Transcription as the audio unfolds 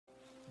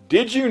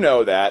Did you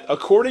know that,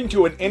 according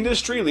to an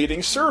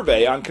industry-leading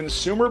survey on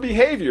consumer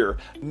behavior,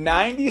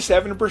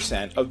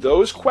 97% of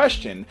those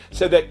questioned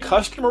said that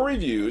customer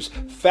reviews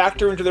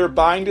factor into their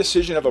buying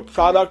decision of a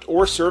product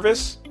or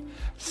service?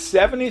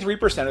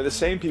 73% of the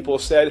same people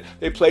said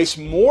they place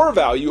more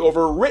value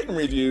over written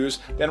reviews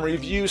than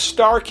review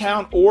star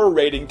count or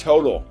rating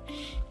total.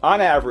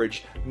 On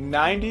average,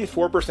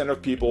 94%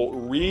 of people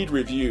read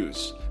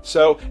reviews.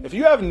 So if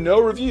you have no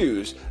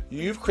reviews,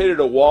 you've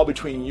created a wall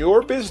between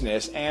your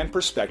business and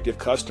prospective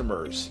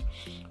customers.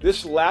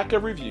 This lack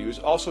of reviews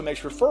also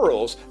makes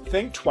referrals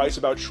think twice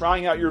about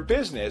trying out your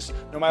business,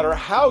 no matter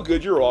how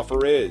good your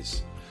offer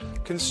is.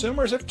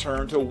 Consumers have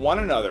turned to one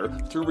another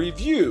through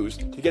reviews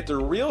to get the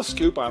real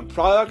scoop on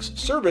products,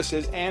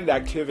 services, and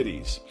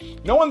activities.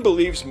 No one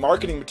believes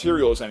marketing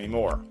materials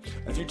anymore.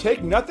 If you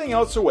take nothing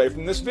else away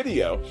from this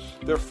video,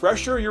 the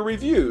fresher your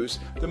reviews,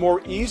 the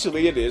more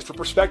easily it is for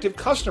prospective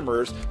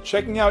customers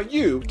checking out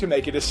you to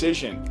make a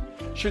decision.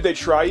 Should they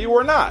try you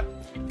or not?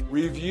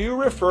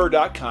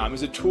 ReviewRefer.com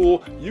is a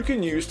tool you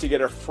can use to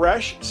get a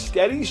fresh,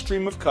 steady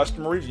stream of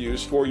customer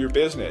reviews for your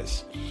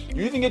business.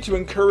 You even get to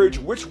encourage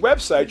which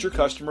websites your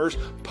customers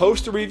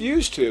post the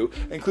reviews to,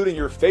 including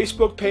your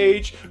Facebook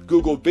page,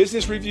 Google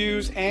Business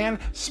Reviews, and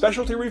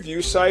specialty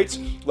review sites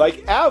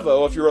like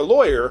Avo if you're a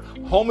lawyer,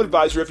 Home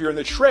Advisor if you're in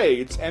the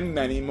trades, and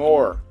many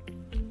more.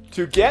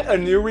 To get a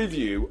new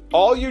review,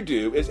 all you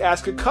do is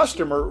ask a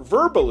customer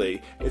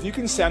verbally if you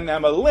can send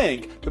them a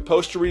link to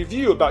post a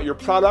review about your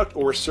product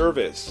or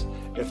service.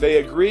 If they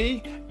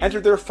agree, enter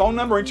their phone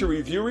number into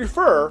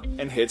ReviewRefer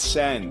and hit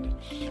send.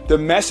 The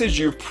message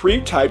you've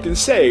pre-typed and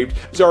saved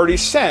is already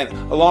sent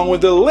along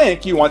with the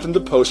link you want them to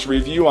post a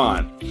review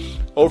on.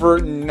 Over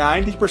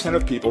 90%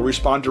 of people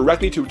respond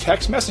directly to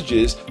text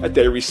messages that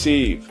they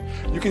receive.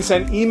 You can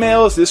send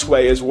emails this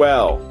way as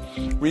well.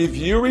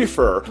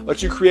 ReviewRefer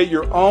lets you create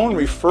your own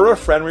Refer a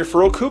Friend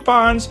referral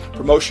coupons,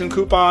 promotion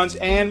coupons,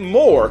 and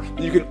more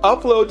that you can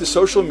upload to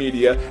social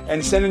media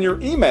and send in your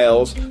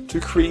emails to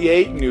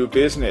create new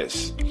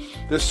business.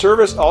 The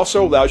service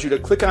also allows you to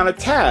click on a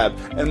tab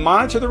and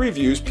monitor the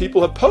reviews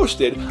people have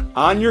posted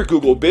on your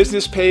Google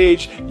Business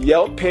page,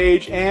 Yelp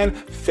page, and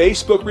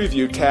Facebook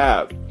review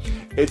tab.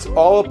 It's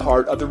all a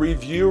part of the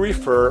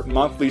ReviewRefer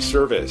monthly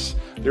service.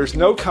 There's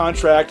no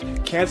contract,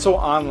 cancel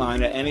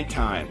online at any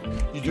time.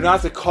 You do not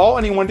have to call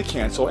anyone to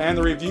cancel, and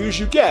the reviews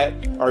you get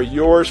are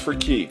yours for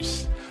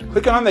keeps.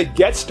 Click on the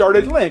Get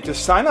Started link to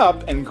sign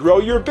up and grow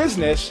your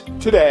business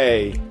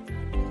today.